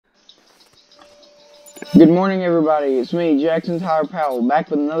Good morning, everybody. It's me, Jackson Tyler Powell, back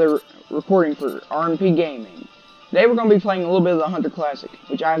with another recording for R&P Gaming. Today we're going to be playing a little bit of the Thehunter Classic,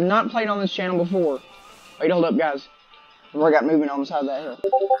 which I have not played on this channel before. Wait, hold up, guys, before I got moving on the side of that hill.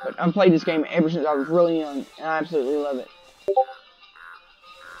 But I've played this game ever since I was really young, and I absolutely love it.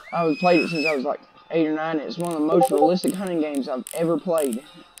 I've played it since I was like 8 or 9, and it's one of the most realistic hunting games I've ever played.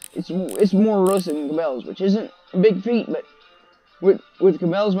 It's more realistic than Cabela's, which isn't a big feat, but with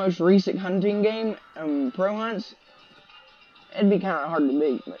Cabela's most recent hunting game, Pro Hunts, it'd be kind of hard to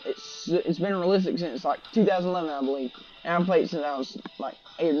beat. But it's been realistic since like 2011, I believe, and I've played it since I was like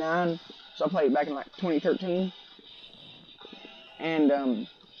 8 or 9. So I played it back in like 2013. And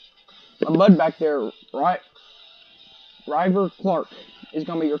my bud back there, River Clark, is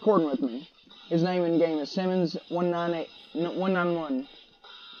gonna be recording with me. His name in game is Simmons191,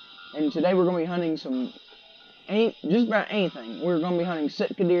 and today we're gonna be hunting just about anything. We're going to be hunting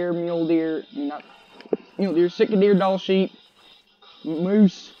Sitka deer, mule deer, Sitka deer, dall sheep,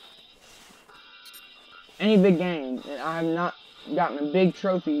 moose, any big game that I have not gotten a big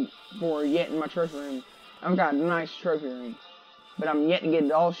trophy for yet in my trophy room. I've got a nice trophy room, but I'm yet to get a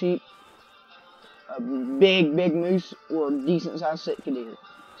dall sheep, a big moose, or a decent sized Sitka deer.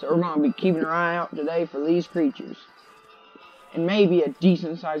 So we're going to be keeping our eye out today for these creatures. And maybe a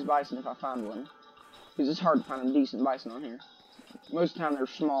decent sized bison if I find one. Because it's hard to find a decent bison on here. Most of the time they're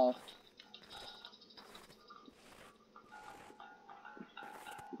small.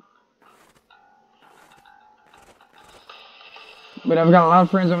 But I've got a lot of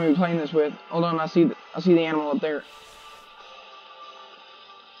friends I'm going to be playing this with. Hold on, I see the animal up there.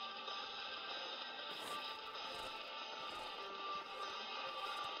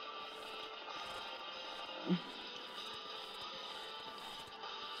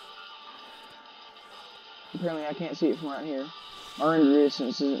 Apparently I can't see it from right here. Our render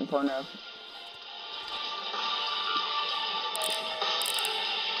distance isn't far enough.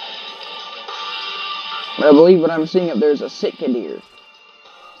 But I believe what I'm seeing up there is a Sitka deer.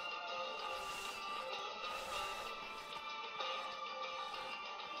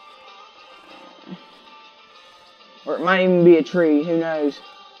 Or it might even be a tree, who knows.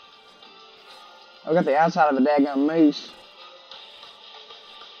 I've got the outside of a daggone moose.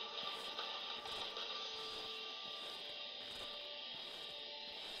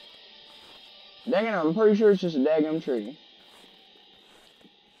 Daggone, I'm pretty sure it's just a daggone tree.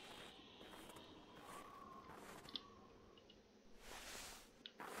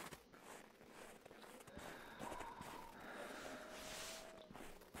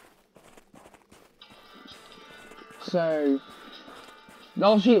 So,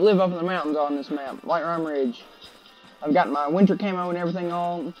 dall sheep live up in the mountains on this map, Whiterime Ridge. I've got my winter camo and everything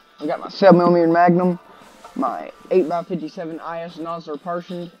on. I've got my 7mm Magnum, my 8x57 IS nozzler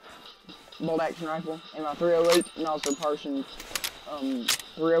Parson bolt action rifle, and my 308 nozzler Parson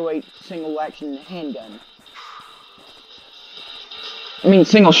 308 single action handgun. I mean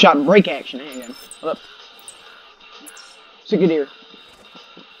single shot break action handgun. Hold up. Sitka deer.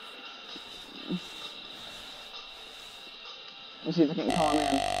 Let's see if I can call him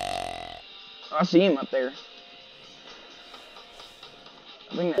in. Oh, I see him up there.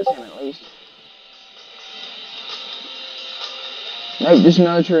 I think that's him at least. Nope, just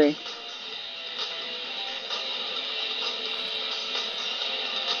another tree.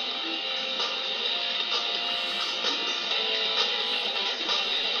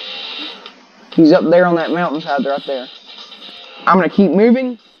 He's up there on that mountainside right there. I'm going to keep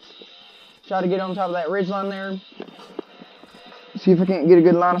moving. Try to get on top of that ridgeline there. See if I can't get a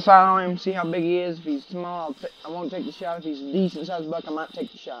good line of sight on him. See how big he is. If he's small, I won't take the shot. If he's a decent sized buck, I might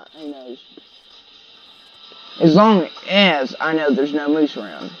take the shot. Who knows? As long as I know there's no moose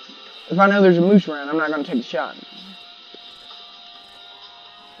around. If I know there's a moose around, I'm not going to take the shot.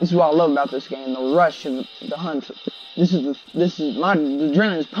 This is what I love about this game, the rush of the hunt. The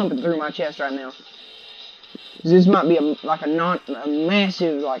adrenaline is pumping through my chest right now. This might be a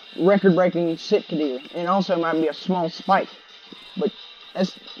massive, like, record-breaking Sitka deer, and also might be a small spike. But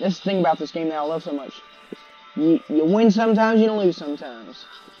that's the thing about this game that I love so much. You win sometimes, you lose sometimes.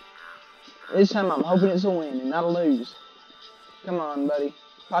 This time I'm hoping it's a win and not a lose. Come on, buddy.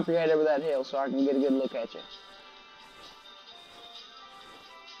 Pop your head over that hill so I can get a good look at you.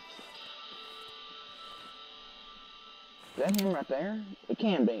 Is that him right there? It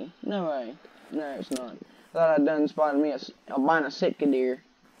can be. No way. No, it's not. I thought I'd done spotted me albino Sitka deer.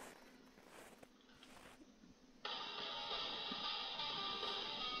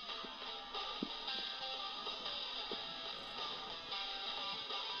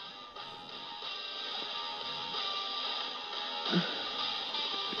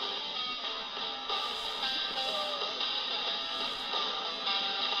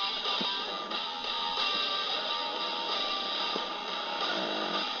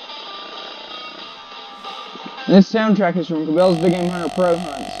 This soundtrack is from Cabela's Big Game Hunter Pro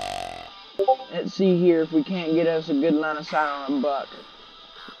Hunts. Let's see here if we can't get us a good line of sight on a buck.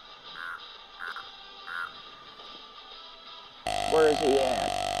 Where is he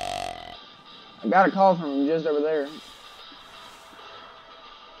at? I got a call from him just over there.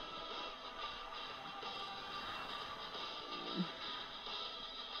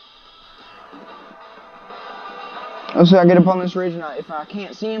 So I get up on this ridge, and if I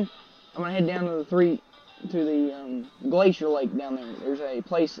can't see him, I'm gonna head down to the glacier lake down there. There's a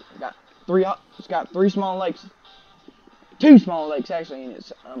place that it's got 3 small lakes, 2 small lakes actually, and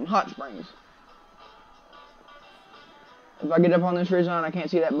it's hot springs. If I get up on this ridge line, I can't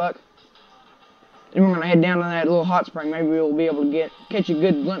see that buck. Then we're gonna head down to that little hot spring. Maybe we'll be able to catch a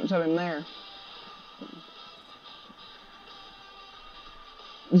good glimpse of him there.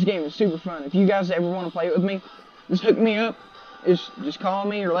 This game is super fun. If you guys ever want to play it with me, just hook me up. Just call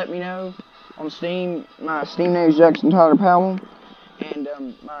me or let me know on Steam. My Steam name is Jackson Tyler Powell,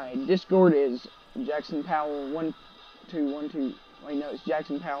 and my Discord is Jackson Powell 1212. Wait, no, it's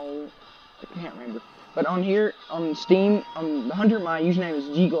Jackson Powell. I can't remember. But on here on Steam, on the Hunter, my username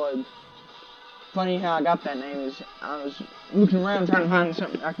is G-Globe. Funny how I got that name is I was looking around trying to find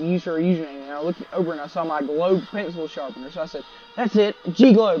something I could use for a username, and I looked over and I saw my Globe pencil sharpener, so I said, "That's it,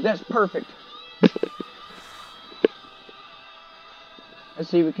 G-Globe. That's perfect." Let's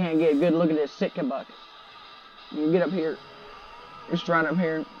see if we can't get a good look at this Sitka buck. You can get up here. Just right up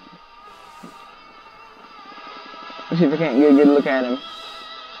here. Let's see if we can't get a good look at him.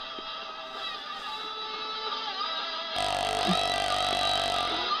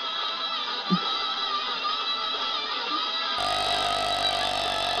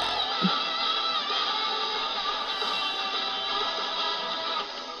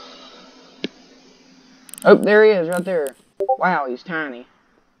 Oh, there he is, right there. Wow, he's tiny.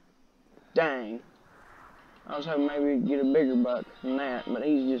 Dang. I was hoping maybe we'd get a bigger buck than that, but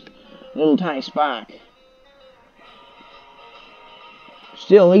he's just a little tiny spike.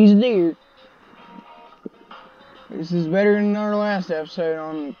 Still, he's a deer. This is better than our last episode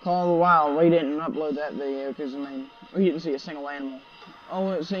on Call of the Wild. We didn't upload that video because, I mean, we didn't see a single animal. All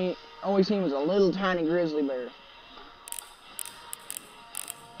we seen was a little tiny grizzly bear.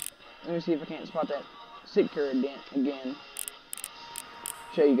 Let me see if I can't spot that Sitka again.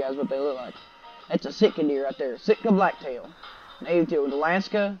 Show you guys what they look like. That's a Sitka deer right there. Sitka blacktail. Native to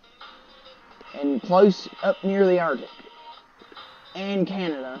Alaska and close up near the Arctic and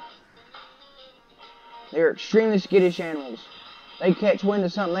Canada. They're extremely skittish animals. They catch wind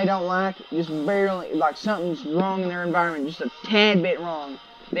of something they don't like, just barely, like something's wrong in their environment, just a tad bit wrong,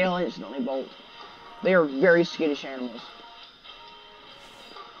 they'll instantly bolt. They are very skittish animals.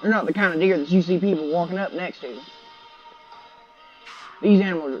 They're not the kind of deer that you see people walking up next to. These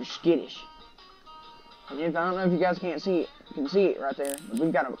animals are skittish. And I don't know if you guys can see it right there, but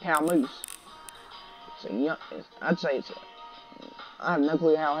we've got a cow moose. I'd say I have no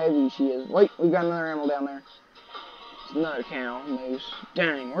clue how heavy she is. Wait, we've got another animal down there. It's another cow moose.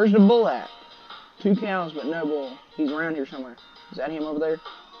 Dang, where's the bull at? 2 cows, but no bull. He's around here somewhere. Is that him over there?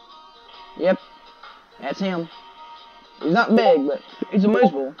 Yep, that's him. He's not big, but he's a moose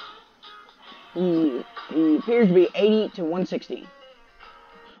bull. He appears to be 80 to 160.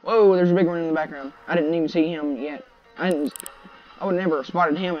 Whoa, there's a big one in the background. I didn't even see him yet. I would never have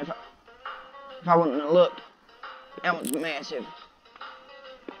spotted him if I wouldn't have looked. That one's massive.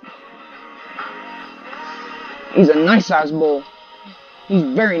 He's a nice sized bull. He's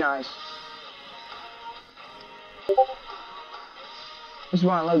very nice. This is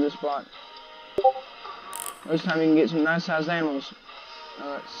why I love this spot. This time you can get some nice sized animals.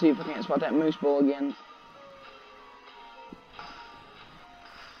 Let's see if I can't spot that moose bull again.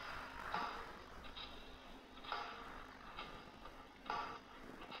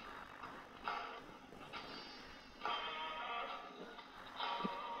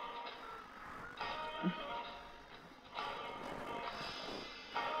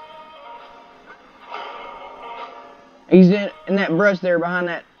 He's in that brush there behind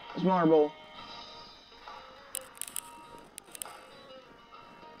that smaller bull.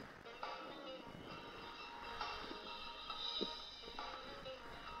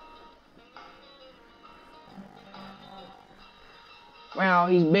 Wow,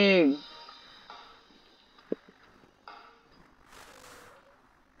 he's big.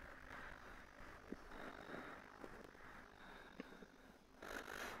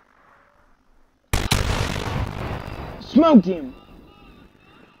 Smoked him.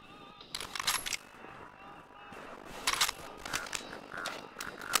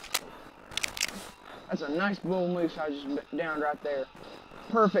 That's a nice bull moose I just downed right there.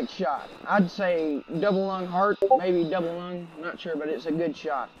 perfect shot. I'd say double lung heart, maybe double lung, not sure, but it's a good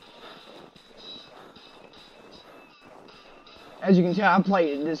shot. As you can tell, I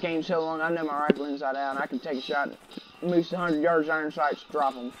played this game so long, I know my rifle inside out, and I can take a shot, moose to 100 yards, iron sights,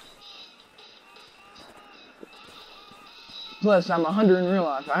 drop them. Plus, I'm a hunter in real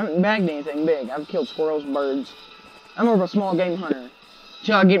life. I haven't bagged anything big. I've killed squirrels, birds. I'm more of a small game hunter.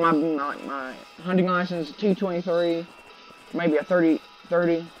 Until I get my hunting license, 223, maybe a 30,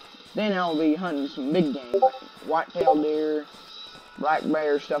 then I'll be hunting some big game, like white-tailed deer, black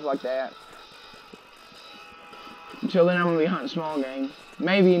bear, stuff like that. Until then, I'm going to be hunting small game.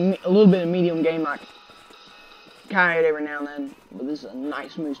 Maybe a little bit of medium game, like coyote every now and then, but this is a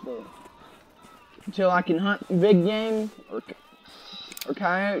nice moose bull. Until I can hunt big game, or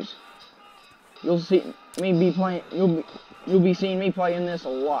coyotes, you'll see me be playing, you'll be seeing me playing this a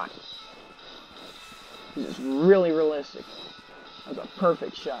lot. It's really realistic. That was a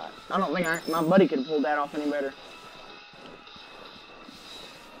perfect shot. I don't think my buddy could have pulled that off any better.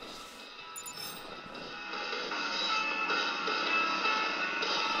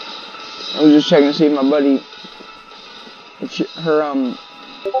 I was just checking to see if my buddy, her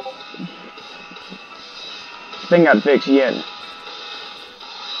thing got fixed yet.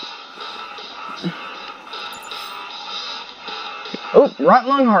 Oh, right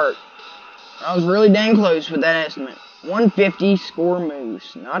lung heart. I was really dang close with that estimate. 150 score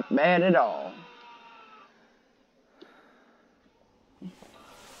moose. Not bad at all.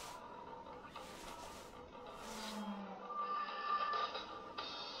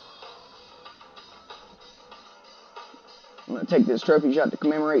 I'm going to take this trophy shot to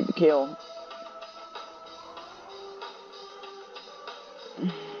commemorate the kill.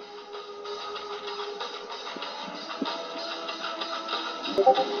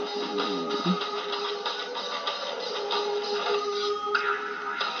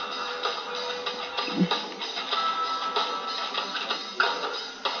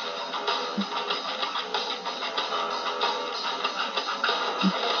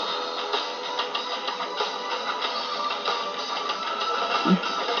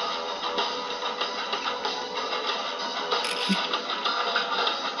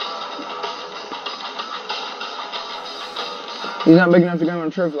 He's not big enough to go on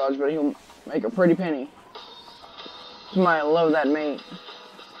a trophy lodge, but he'll make a pretty penny. Somebody will love that mate.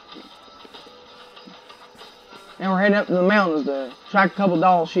 Now we're heading up to the mountains to track a couple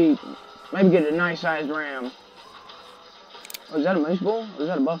dall sheep. Maybe get a nice sized ram. Oh, is that a moose bull? Or is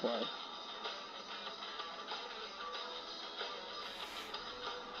that a buffalo?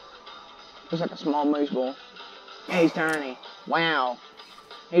 Looks like a small moose bull. Yeah, he's tiny. Wow.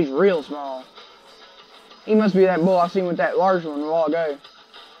 He's real small. He must be that bull I seen with that large one a while ago.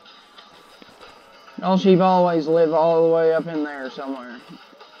 All sheep always live all the way up in there somewhere.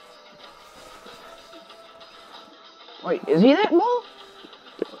 Wait, is he that bull?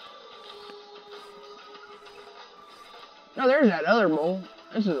 No, there's that other bull.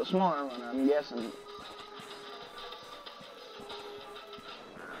 This is a smaller one, I'm guessing.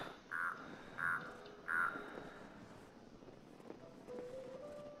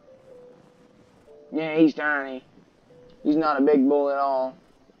 Yeah, he's tiny. He's not a big bull at all.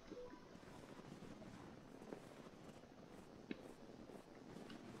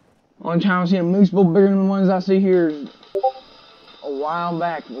 Only time I've seen a moose bull bigger than the ones I see here is a while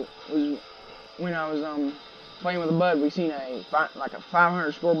back. Was when I was playing with a bud. We seen like a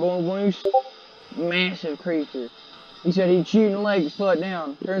 500 score bull moose, massive creature. He said he'd shoot in the leg to slow it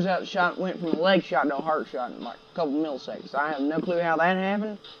down. Turns out the shot went from a leg shot to a heart shot in like a couple milliseconds. I have no clue how that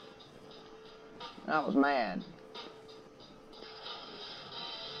happened. I was mad.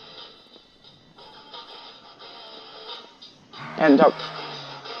 Hadn't talked.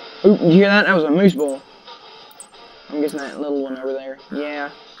 Oop, did you hear that? That was a moose bull. I'm guessing that little one over there. Yeah.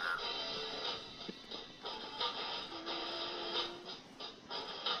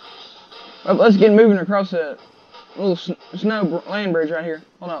 Well, let's get moving across the little snow land bridge right here.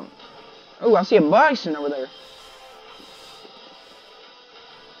 Hold on. Oh, I see a bison over there.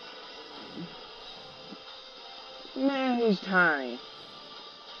 Man, he's tiny.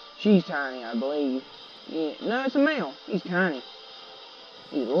 She's tiny, I believe. Yeah. No, it's a male. He's tiny.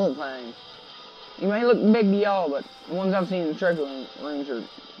 He's a little thing. He may look big to y'all, but the ones I've seen in the trophy rooms are,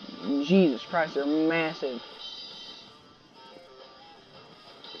 Jesus Christ, they're massive.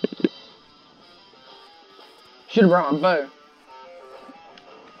 Should have brought my bow.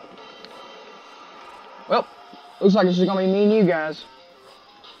 Well, looks like it's just gonna be me and you guys.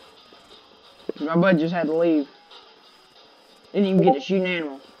 My bud just had to leave. Didn't even get to shoot an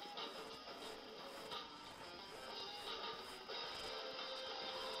animal.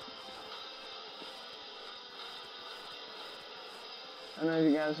 I don't know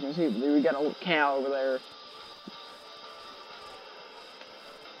if you guys can see, but we got a little cow over there.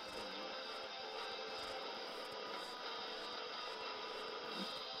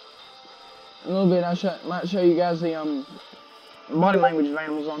 A little bit, I might show you guys the body language of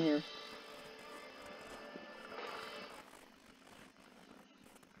animals on here.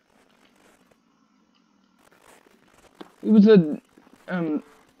 It was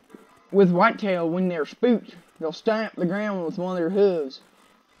with whitetail, when they're spooked, they'll stamp the ground with one of their hooves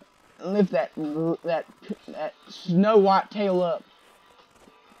and lift that snow white tail up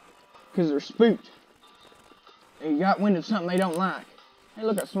because they're spooked. They got wind of something they don't like. Hey,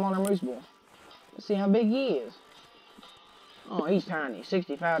 look, a smaller moose bull. Let's see how big he is. Oh, he's tiny,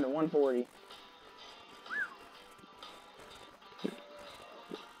 65 to 140.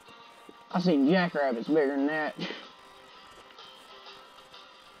 I've seen jackrabbits bigger than that.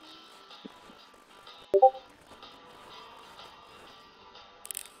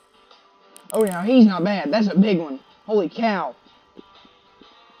 Oh, now he's not bad. That's a big one. Holy cow.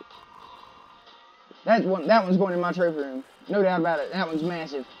 That one's going in my trophy room. No doubt about it. That one's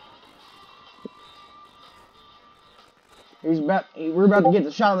massive. We're about to get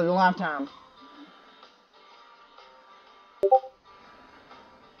the shot of the lifetime.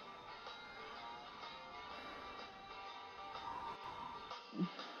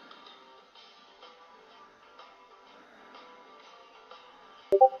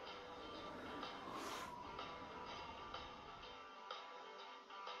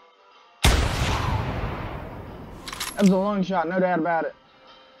 That was a long shot, no doubt about it.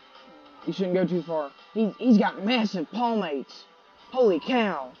 You shouldn't go too far. He's got massive palmates. Holy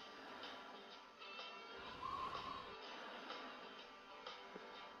cow.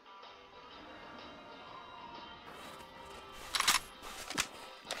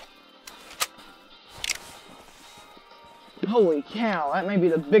 Holy cow, that may be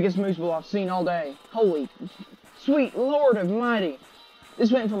the biggest moose bull I've seen all day. Holy sweet Lord Almighty.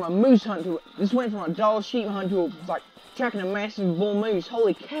 This went from a moose hunt to a dall sheep hunt to like tracking a massive bull moose.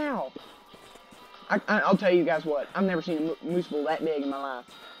 Holy cow. I'll tell you guys what, I've never seen a moose bull that big in my life.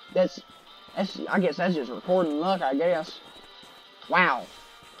 I guess that's just recording luck, I guess. Wow.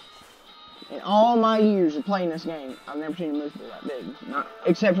 In all my years of playing this game, I've never seen a moose bull that big. Not,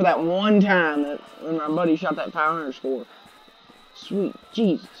 except for that one time when my buddy shot that 500 score. Sweet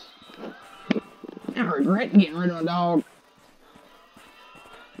Jesus. I regret getting rid of my dog.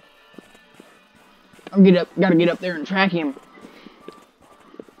 Gotta get up there and track him.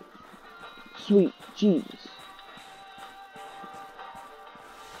 Sweet Jesus.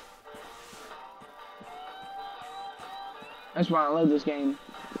 That's why I love this game.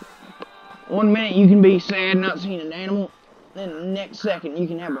 1 minute you can be sad not seeing an animal, then the next second you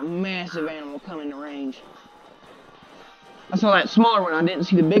can have a massive animal come into range. I saw that smaller one, I didn't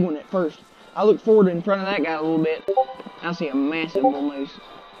see the big one at first. I looked forward in front of that guy a little bit. I see a massive bull moose.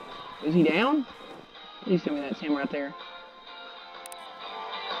 Is he down? Please tell me that's him right there.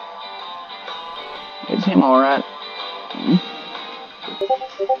 It's him alright.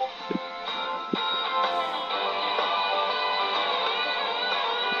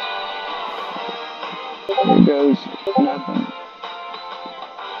 There goes nothing.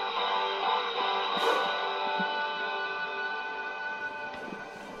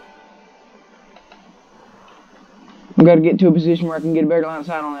 I've got to get to a position where I can get a better line of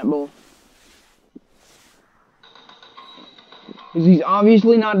sight on that bull. Because he's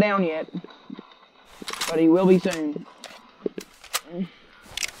obviously not down yet. But he will be soon.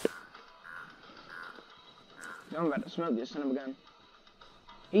 I'm about to smoke this son of a gun.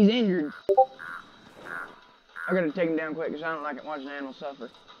 He's injured. I gotta take him down quick because I don't like it watching animals suffer.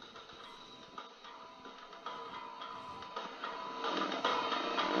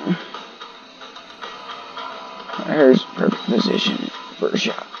 Here's perfect position for a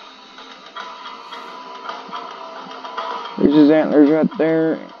shot. There's his antlers right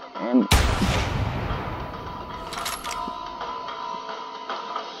there, and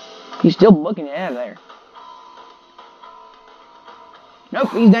he's still booking it out of there.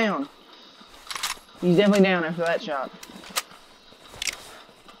 Nope, he's down. He's definitely down after that shot.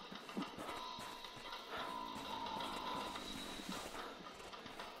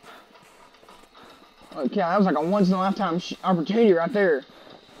 Okay, that was like a once-in-a-lifetime opportunity right there.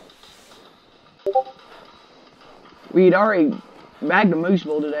 We'd already bagged a moose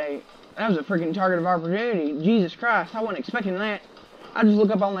bull today. That was a freaking target of opportunity. Jesus Christ, I wasn't expecting that. I just look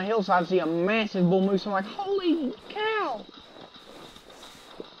up on the hillside and see a massive bull moose. I'm like, holy cow!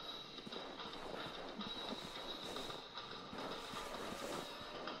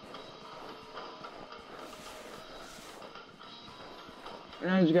 And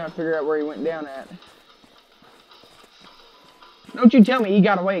I just gotta figure out where he went down at. Don't you tell me he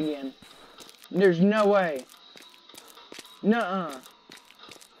got away again. There's no way. Nuh-uh.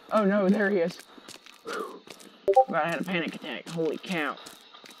 Oh no, there he is. About had a panic attack. Holy cow.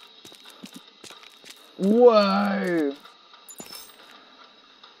 Whoa.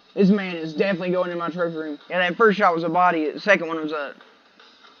 This man is definitely going in my trophy room. Yeah, that first shot was a body. The second one was a...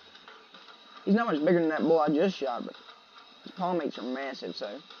 He's not much bigger than that bull I just shot, but his paw mates are massive, so...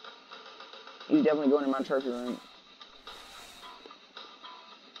 He's definitely going in my trophy room.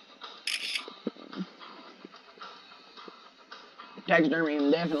 Taxidermy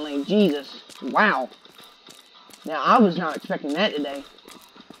him, definitely. Jesus. Wow. Now, I was not expecting that today.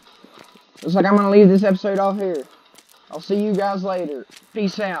 Looks like I'm going to leave this episode off here. I'll see you guys later.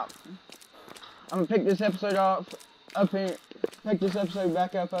 Peace out. I'm going to pick this episode up here. Pick this episode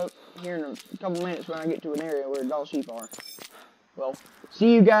back up here in a couple minutes when I get to an area where doll sheep are. Well,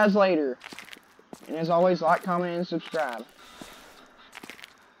 see you guys later. And as always, like, comment, and subscribe.